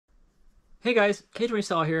Hey guys, Cajun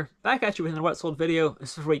Reseller here, back at you with another What Sold video.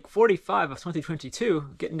 This is week 45 of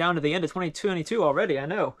 2022, getting down to the end of 2022 already, I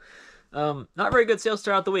know. Not very good sales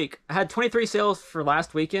throughout the week. I had 23 sales for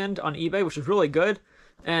last weekend on eBay, which is really good,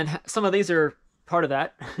 and some of these are part of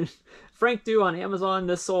that. Frank Do on Amazon,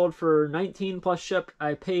 this sold for 19 plus ship.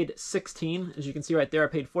 I paid 16, as you can see right there. I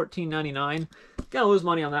paid $14.99. Gonna lose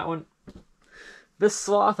money on that one. This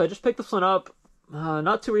sloth, I just picked this one up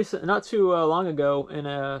not too long ago in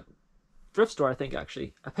a thrift store, I think,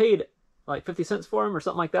 actually. I paid like 50 cents for him or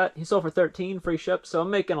something like that. He sold for 13, free ship, so I'm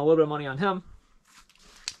making a little bit of money on him.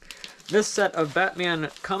 This set of Batman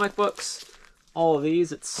comic books, all of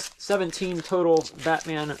these, it's 17 total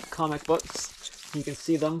Batman comic books. You can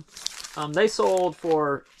see them. They sold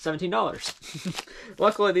for $17.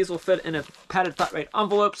 Luckily, these will fit in a padded flat rate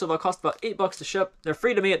envelope, so they'll cost about $8 to ship. They're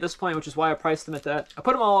free to me at this point, which is why I priced them at that. I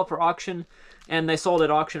put them all up for auction, and they sold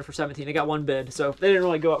at auction for $17. I got one bid, so they didn't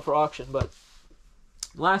really go up for auction. But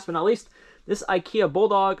last but not least, this IKEA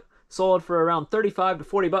Bulldog sold for around $35 to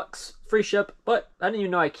 $40, free ship. But I didn't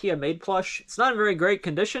even know IKEA made plush. It's not in very great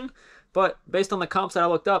condition, but based on the comps that I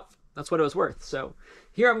looked up, that's what it was worth. So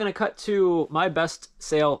here I'm going to cut to my best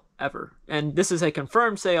sale ever. And this is a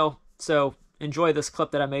confirmed sale, so enjoy this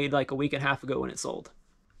clip that I made like a week and a half ago when it sold.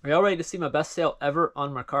 Are y'all ready to see my best sale ever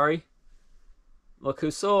on Mercari? Look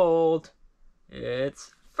who sold.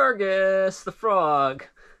 It's Fergus the Frog.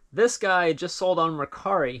 This guy just sold on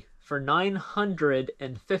Mercari for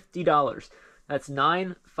 $950. That's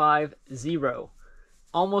 950.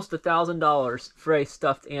 Almost $1,000 for a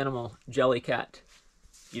stuffed animal Jellycat.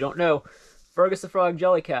 You don't know, Fergus the Frog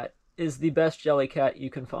Jellycat is the best Jellycat you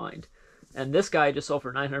can find. And this guy just sold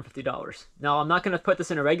for $950. Now, I'm not going to put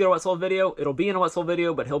this in a regular What Sold video. It'll be in a What Sold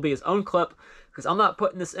video, but he'll be his own clip, because I'm not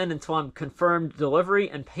putting this in until I'm confirmed delivery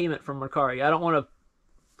and payment from Mercari. I don't want to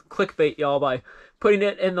clickbait y'all by putting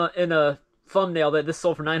it in a thumbnail that this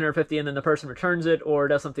sold for $950 and then the person returns it or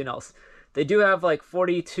does something else. They do have like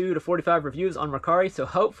 42 to 45 reviews on Mercari, so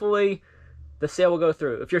hopefully the sale will go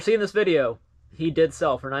through. If you're seeing this video, he did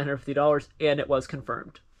sell for $950 and it was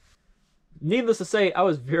confirmed. Needless to say, I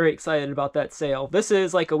was very excited about that sale. This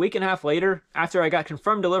is like a week and a half later after I got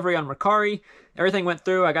confirmed delivery on Mercari. Everything went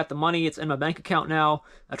through. I got the money. It's in my bank account now.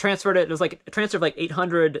 I transferred it. It was like a transfer of like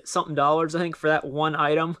 $800 something, I think, for that one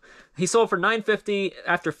item. He sold for $950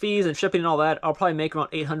 after fees and shipping and all that. I'll probably make around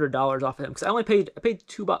 $800 off of him because I paid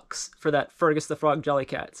 $2 for that Fergus the Frog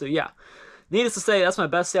Jellycat. So yeah, needless to say, that's my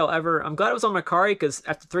best sale ever. I'm glad it was on Mercari because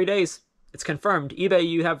after 3 days, it's confirmed. eBay,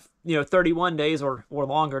 you have 31 days or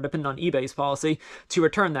longer, depending on eBay's policy, to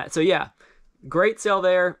return that. So yeah, great sale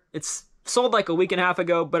there. It's sold like a week and a half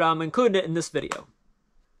ago, but I'm including it in this video.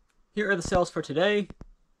 Here are the sales for today,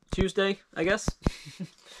 Tuesday, I guess.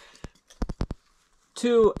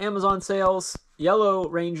 2 Amazon sales. Yellow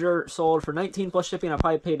Ranger sold for 19 plus shipping. I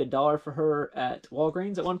probably paid $1 for her at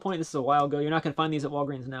Walgreens at one point. This is a while ago. You're not going to find these at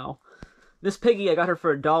Walgreens now. This piggy, I got her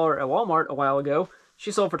for $1 at Walmart a while ago.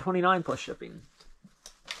 She sold for $29 plus shipping.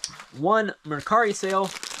 1 Mercari sale.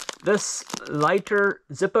 This lighter,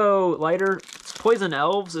 Zippo lighter, Poison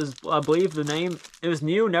Elves is, I believe, the name. It was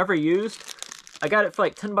new, never used. I got it for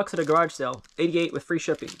like $10 at a garage sale. 88 with free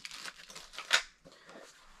shipping.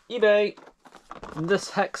 eBay. This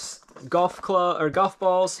Hex golf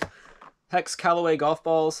balls. Hex Callaway golf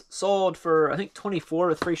balls sold for I think 24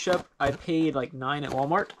 with free ship. I paid like 9 at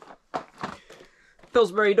Walmart.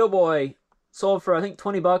 Pillsbury Doughboy sold for I think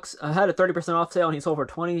 $20. I had a 30% off sale and he sold for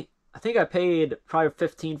 20. I think I paid probably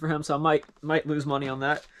 15 for him, so I might lose money on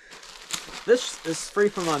that. This is free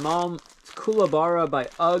from my mom. It's Kulabara by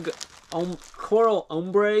UGG Coral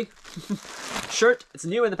Ombre shirt. It's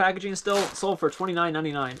new in the packaging still. Sold for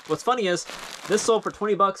 $29.99. What's funny is this sold for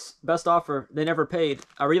 $20. Best offer. They never paid.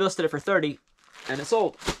 I relisted it for $30 and it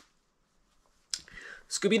sold.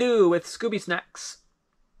 Scooby-Doo with Scooby Snacks.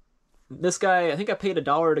 This guy, I think I paid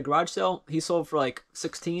 $1 at a garage sale. He sold for like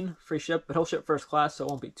 16, free ship, but he'll ship first class, so it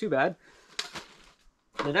won't be too bad.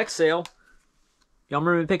 The next sale, y'all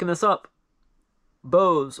remember me picking this up.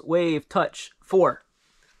 Bose Wave Touch 4.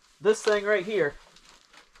 This thing right here,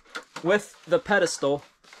 with the pedestal,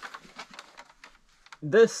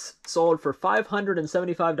 this sold for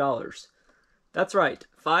 $575. That's right,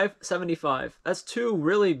 $575. That's 2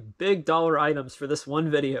 really big dollar items for this one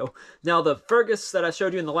video. Now, the Fergus that I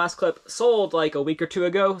showed you in the last clip sold like a week or 2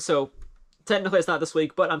 ago, so technically it's not this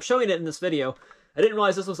week, but I'm showing it in this video. I didn't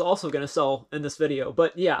realize this was also going to sell in this video,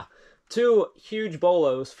 but yeah, 2 huge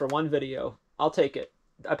bolos for one video. I'll take it.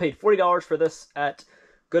 I paid $40 for this at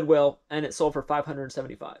Goodwill, and it sold for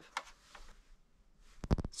 $575.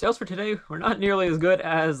 Sales for today were not nearly as good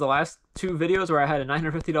as the last 2 videos where I had a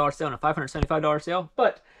 $950 sale and a $575 sale,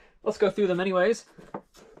 but let's go through them anyways.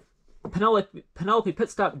 Penelope Pit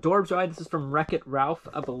Stop Dorbs Ride. This is from Wreck-It Ralph,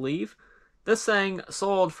 I believe. This thing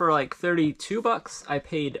sold for like 32 bucks. I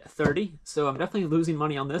paid 30, so I'm definitely losing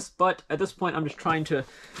money on this, but at this point I'm just trying to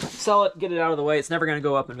sell it, get it out of the way. It's never going to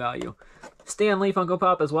go up in value. Stan Lee Funko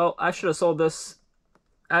Pop as well. I should have sold this.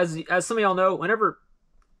 As some of y'all know, whenever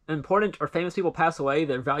important or famous people pass away,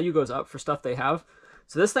 their value goes up for stuff they have.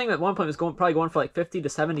 So this thing at one point was probably going for like 50 to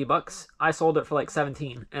 70 bucks. I sold it for like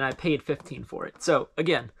 17, and I paid 15 for it. So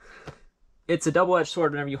again, it's a double-edged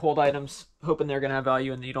sword whenever you hold items, hoping they're going to have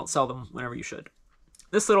value, and you don't sell them whenever you should.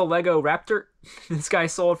 This little Lego Raptor, this guy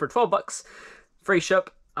sold for 12 bucks, free ship.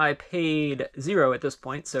 I paid 0 at this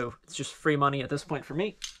point, so it's just free money at this point for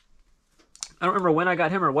me. I don't remember when I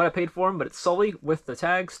got him or what I paid for him, but it's Sully with the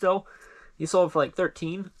tag still. He sold for like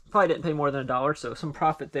 13. Probably didn't pay more than $1, so some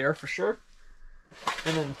profit there for sure.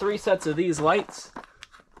 And then 3 sets of these lights.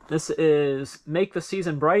 This is Make the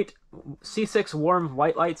Season Bright, C6 warm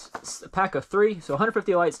white lights, a pack of 3, so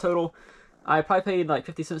 150 lights total. I probably paid like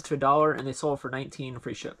 50 cents to $1, and they sold for 19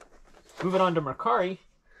 free ship. Moving on to Mercari,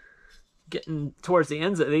 getting towards the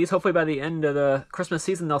ends of these. Hopefully by the end of the Christmas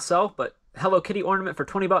season they'll sell, but Hello Kitty ornament for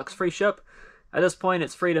 20 bucks free ship. At this point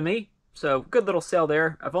it's free to me, so good little sale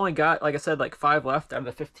there. I've only got, like I said, like 5 left out of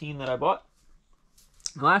the 15 that I bought.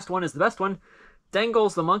 The last one is the best one.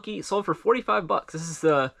 Dangles the Monkey, sold for 45 bucks. This is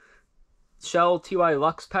the Shell TY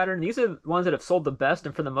Lux pattern. These are the ones that have sold the best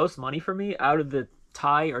and for the most money for me out of the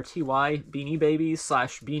Ty or TY Beanie Babies /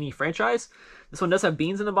 Beanie franchise. This one does have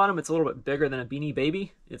beans in the bottom. It's a little bit bigger than a Beanie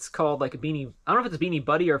Baby. It's called like a Beanie, I don't know if it's Beanie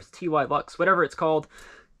Buddy or if it's TY Lux, whatever it's called.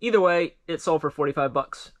 Either way, it sold for 45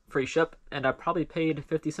 bucks free ship, and I probably paid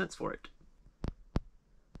 50 cents for it.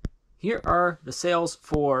 Here are the sales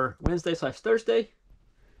for Wednesday / Thursday.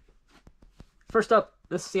 First up,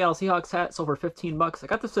 this Seattle Seahawks hat sold for 15 bucks. I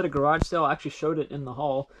got this at a garage sale. I actually showed it in the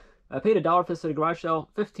haul. I paid $1 for this at a garage sale.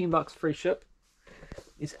 15 bucks free ship.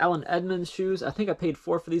 These Allen Edmonds shoes, I think I paid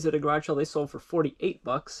 4 for these at a garage sale. They sold for 48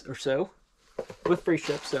 bucks or so with free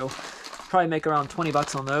ship, so probably make around 20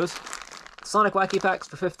 bucks on those. Sonic Wacky Packs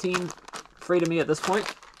for 15, free to me at this point.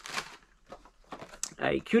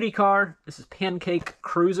 A cutie car. This is Pancake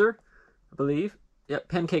Cruiser, I believe. Yep,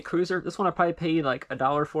 Pancake Cruiser. This one I probably paid like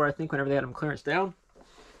 $1 for, I think, whenever they had them clearance down.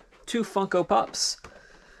 2 Funko Pops.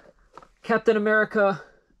 Captain America.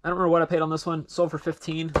 I don't remember what I paid on this one. Sold for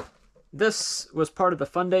 15. This was part of the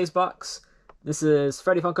Fun Days box. This is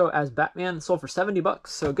Freddy Funko as Batman. Sold for 70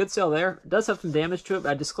 bucks, so good sale there. It does have some damage to it,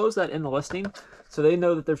 but I disclosed that in the listing, so they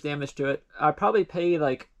know that there's damage to it. I probably paid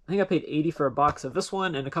like, I think I paid 80 for a box of this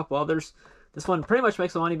one and a couple others. This one pretty much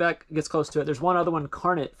makes the money back, gets close to it. There's one other one,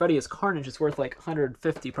 Freddy is Carnage. It's worth like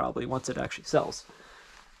 150 probably once it actually sells.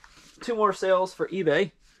 2 more sales for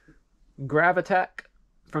eBay. Grav Attack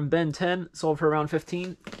from Ben 10, sold for around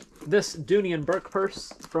 15. This Dooney and Burke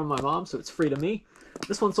purse from my mom, so it's free to me.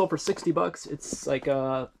 This one sold for 60 bucks. It's like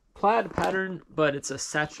a plaid pattern, but it's a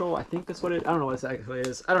satchel. I think that's what it, I don't know what it actually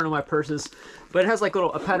is. I don't know my purses, but it has like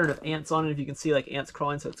a pattern of ants on it. If you can see like ants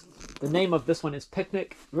crawling, so it's, the name of this one is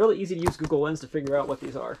Picnic. Really easy to use Google Lens to figure out what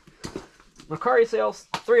these are. Mercari sales,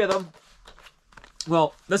 3 of them.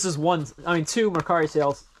 Well, this is 2 Mercari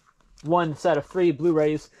sales, 1 set of 3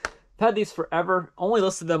 Blu-rays. I've had these forever, only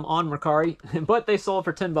listed them on Mercari, but they sold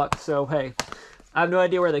for 10 bucks, so hey, I have no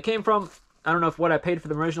idea where they came from. I don't know what I paid for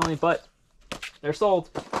them originally, but they're sold.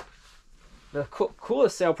 The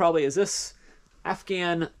coolest sale probably is this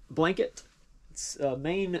Afghan blanket. It's a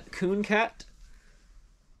Maine Coon cat.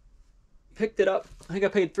 Picked it up. I think I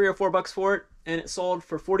paid 3 or 4 bucks for it, and it sold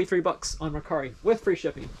for 43 bucks on Mercari with free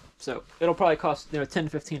shipping. So it'll probably cost 10 to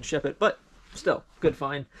 15 to ship it, but still good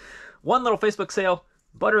find. One little Facebook sale.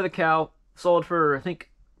 Butter the Cow sold for I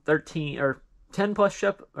think 13 or 10 plus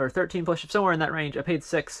ship or 13 plus ship, somewhere in that range. I paid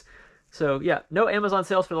 6. So yeah, no Amazon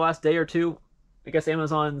sales for the last day or 2. I guess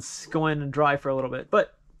Amazon's going dry for a little bit,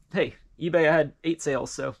 but hey, eBay I had 8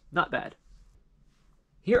 sales, so not bad.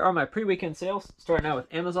 Here are my pre-weekend sales, starting out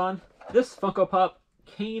with Amazon. This Funko Pop,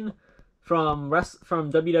 Kane from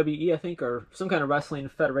WWE, I think, or some kind of wrestling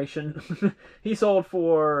federation. He sold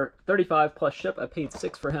for 35 plus ship. I paid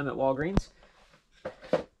 6 for him at Walgreens.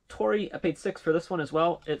 Tori, I paid 6 for this one as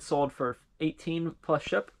well. It sold for 18 plus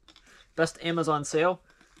ship. Best Amazon sale.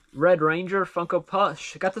 Red Ranger Funko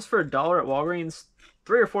Plush. I got this for $1 at Walgreens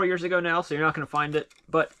 3 or 4 years ago now, so you're not going to find it.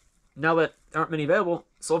 But now that there aren't many available,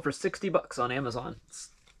 sold for 60 bucks on Amazon. It's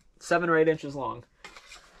 7 or 8 inches long.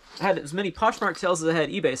 I had as many Poshmark sales as I had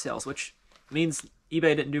eBay sales, which means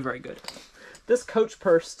eBay didn't do very good. This Coach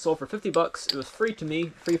purse sold for 50 bucks. It was free to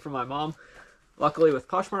me, free for my mom. Luckily, with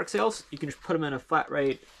Poshmark sales, you can just put them in a flat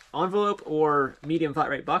rate envelope or medium flat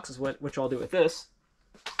rate boxes, which I'll do with this.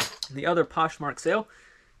 The other Poshmark sale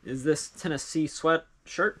is this Tennessee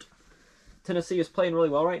sweatshirt. Tennessee is playing really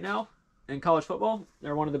well right now in college football.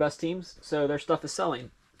 They're one of the best teams, so their stuff is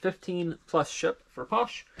selling. 15 plus ship for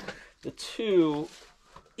Posh. The two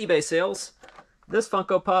eBay sales. This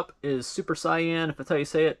Funko Pop is Super Cyan, if that's how you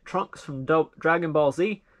say it. Trunks from Dragon Ball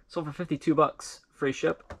Z. Sold for 52 bucks. Free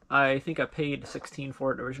ship. I think I paid 16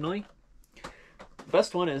 for it originally. The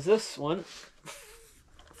best one is this one.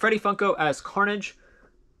 Freddy Funko as Carnage.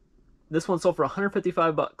 This one sold for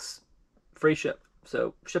 155 bucks. Free ship.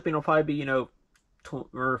 So shipping will probably be, you know,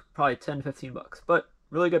 or probably 10, 15 bucks. But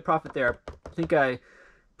really good profit there. I think I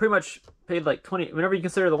pretty much paid like 20. Whenever you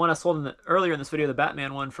consider the one I sold earlier in this video, the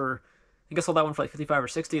Batman one, for, I think I sold that one for like 55 or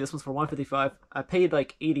 60. This one's for 155. I paid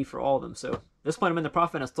like 80 for all of them. So at this point I'm in the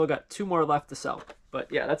profit and I still got 2 more left to sell.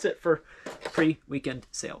 But yeah, that's it for pre-weekend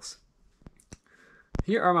sales.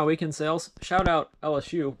 Here are my weekend sales. Shout out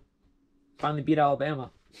LSU. Finally beat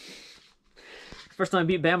Alabama. First time I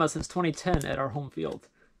beat Bama since 2010 at our home field.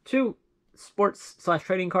 2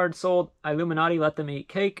 sports/trading cards sold. Illuminati, Let Them Eat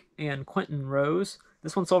Cake, and Quentin Rose.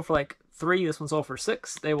 This one sold for like 3. This one sold for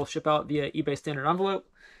 6. They will ship out via eBay standard envelope.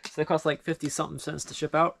 So they cost like 50-something cents to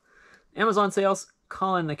ship out. Amazon sales.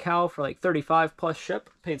 Colin the Cow for like 35 plus ship.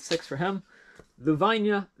 Paid 6 for him.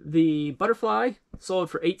 Luvania, the butterfly, sold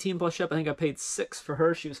for 18 plus ship. I think I paid 6 for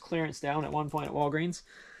her. She was clearance down at one point at Walgreens.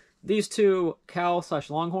 These 2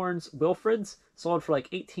 cow/longhorns, Wilfrids, sold for like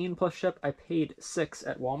 18 plus ship. I paid 6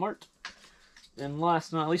 at Walmart. And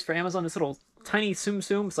last but not least for Amazon, this little tiny Tsum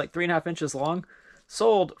Tsum, it's like 3.5 inches long,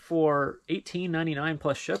 sold for $18.99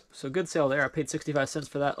 plus ship. So good sale there. I paid 65 cents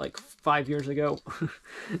for that like 5 years ago.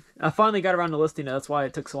 I finally got around to listing it. That's why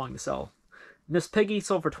it took so long to sell. Miss Piggy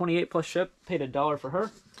sold for 28 plus ship. Paid $1 for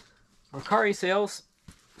her. Mercari sales.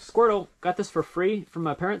 Squirtle, got this for free from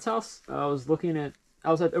my parents' house. I was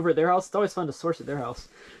over at their house. It's always fun to source at their house.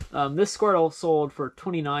 This Squirtle sold for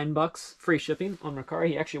 29 bucks, free shipping on Mercari.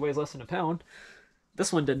 He actually weighs less than a pound.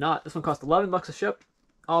 This one did not. This one cost 11 bucks a ship.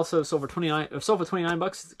 Also sold for 29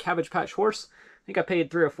 bucks. It's a Cabbage Patch Horse. I think I paid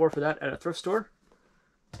 3 or 4 for that at a thrift store.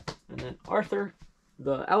 And then Arthur,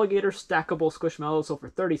 the alligator stackable squishmallows, sold for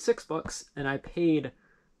 36 bucks, and I paid, it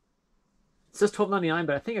says $12.99,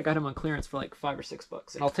 but I think I got him on clearance for like 5 or 6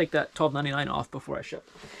 bucks. And I'll take that $12.99 off before I ship.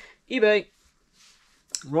 eBay,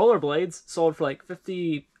 rollerblades sold for like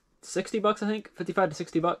 60 bucks, I think, 55 to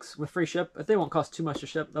 60 bucks with free ship. But they won't cost too much to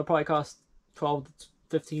ship. They'll probably cost 12 to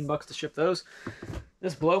 15 bucks to ship those.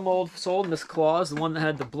 This blow mold sold, Miss Claus, the one that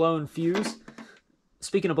had the blown fuse.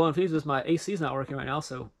 Speaking of blown fuses, my AC's not working right now,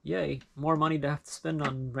 so yay, more money to have to spend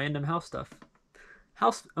on random house stuff.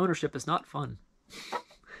 House ownership is not fun.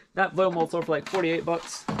 That blow mold sold for like 48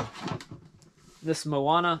 bucks. This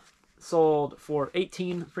Moana sold for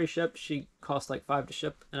 18 free ship. She cost like 5 to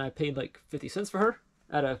ship, and I paid like 50 cents for her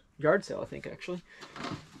at a yard sale, I think, actually.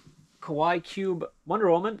 Kawaii Cube Wonder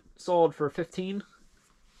Woman sold for 15.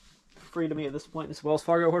 Free to me at this point. This Wells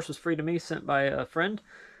Fargo horse was free to me, sent by a friend.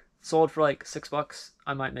 Sold for like 6 bucks.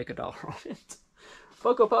 I might make $1 on it.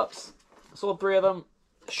 Funko Pops. Sold 3 of them.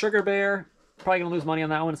 Sugar Bear. Probably going to lose money on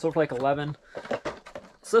that one. It sold for like 11.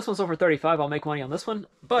 So this one sold for 35. I'll make money on this one.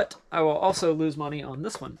 But I will also lose money on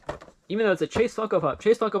this one. Even though it's a Chase Funko Pop.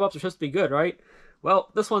 Chase Funko Pops are supposed to be good, right?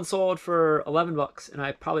 Well, this one sold for 11 bucks. And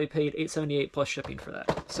I probably paid $8.78 plus shipping for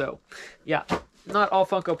that. So, yeah. Not all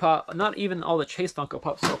Funko Pop. Not even all the Chase Funko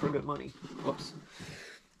Pops sell for good money. Whoops.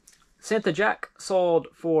 Santa Jack sold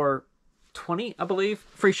for 20, I believe,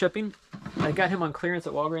 free shipping. I got him on clearance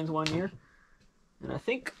at Walgreens 1 year. And I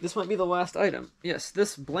think this might be the last item. Yes,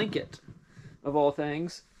 this blanket, of all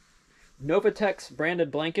things. Novatex branded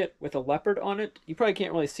blanket with a leopard on it. You probably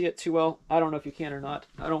can't really see it too well. I don't know if you can or not.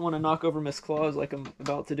 I don't want to knock over Miss Claus like I'm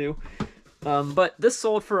about to do. But this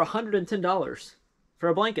sold for $110 for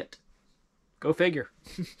a blanket. Go figure.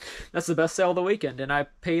 That's the best sale of the weekend, and I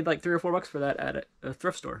paid like 3 or 4 bucks for that at a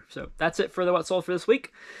thrift store. So that's it for the what sold for this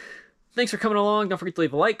week. Thanks for coming along. Don't forget to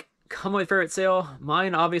leave a like. Comment my favorite sale.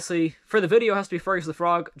 Mine, obviously, for the video, has to be Fergus the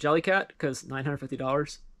Frog Jellycat, because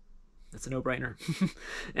 $950. That's a no-brainer.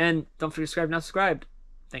 And don't forget to subscribe if you're not subscribed.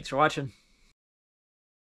 Thanks for watching.